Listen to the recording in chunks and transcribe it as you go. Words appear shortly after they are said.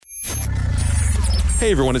Hey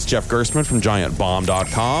everyone, it's Jeff Gerstmann from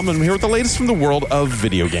GiantBomb.com, and I'm here with the latest from the world of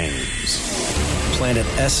video games. Planet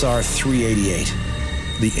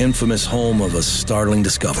SR-388, the infamous home of a startling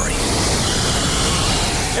discovery.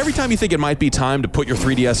 Every time you think it might be time to put your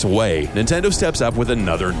 3DS away, Nintendo steps up with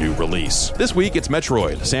another new release. This week, it's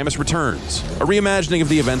Metroid: Samus Returns, a reimagining of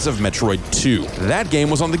the events of Metroid 2. That game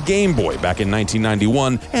was on the Game Boy back in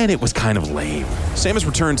 1991, and it was kind of lame. Samus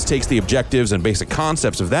Returns takes the objectives and basic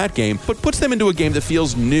concepts of that game, but puts them into a game that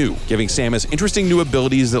feels new, giving Samus interesting new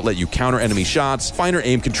abilities that let you counter enemy shots, finer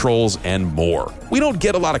aim controls, and more. We don't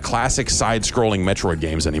get a lot of classic side-scrolling Metroid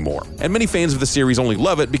games anymore, and many fans of the series only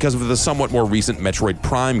love it because of the somewhat more recent Metroid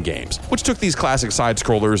Prime games, which took these classic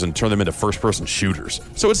side-scrollers and turned them into first-person shooters.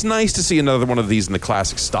 So it's nice to see another one of these in the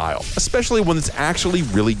classic style, especially one that's actually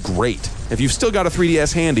really great. If you've still got a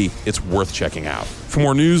 3DS handy, it's worth checking out. For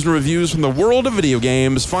more news and reviews from the world of video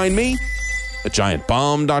games, find me at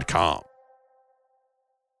GiantBomb.com.